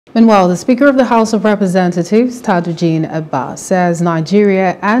Meanwhile, the Speaker of the House of Representatives, Tajudeen Abbas, says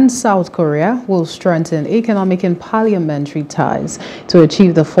Nigeria and South Korea will strengthen economic and parliamentary ties to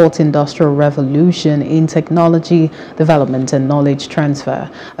achieve the fourth industrial revolution in technology development and knowledge transfer.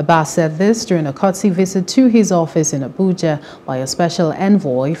 Abbas said this during a courtesy visit to his office in Abuja by a special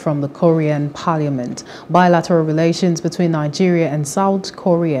envoy from the Korean parliament. Bilateral relations between Nigeria and South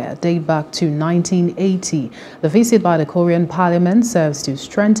Korea date back to 1980. The visit by the Korean parliament serves to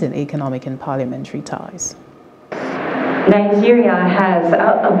strengthen economic and parliamentary ties. Nigeria has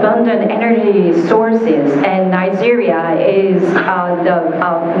abundant energy sources, and Nigeria is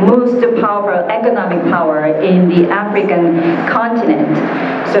the most powerful economic power in the African continent.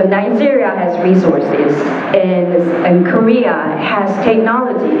 So Nigeria has resources, and Korea has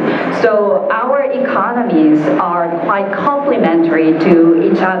technology. So our economies are quite complementary to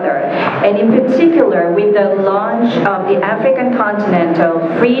each other. And in particular, with the launch of the African Continental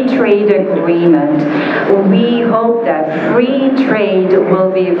Free Trade Agreement, we hope that free trade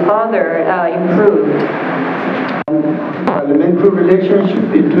will be further improved. Parliamentary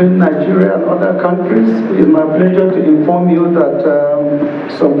relationship between Nigeria and other countries. It is my pleasure to inform you that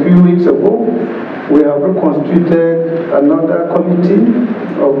some few weeks ago we have reconstituted another committee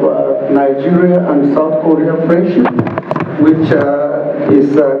of Nigeria and South Korea friendship, which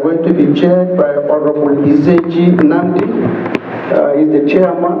is going to be chaired by Honorable Izeji Namdi. He's the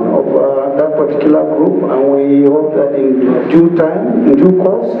chairman of that particular group, and we hope that in due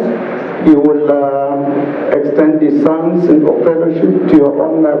course, he will extend the sands of fellowship to your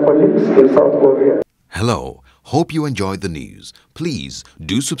own colleagues in South Korea. Hello, hope you enjoyed the news. Please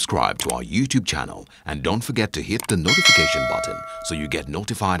do subscribe to our YouTube channel and don't forget to hit the notification button so you get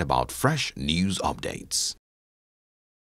notified about fresh news updates.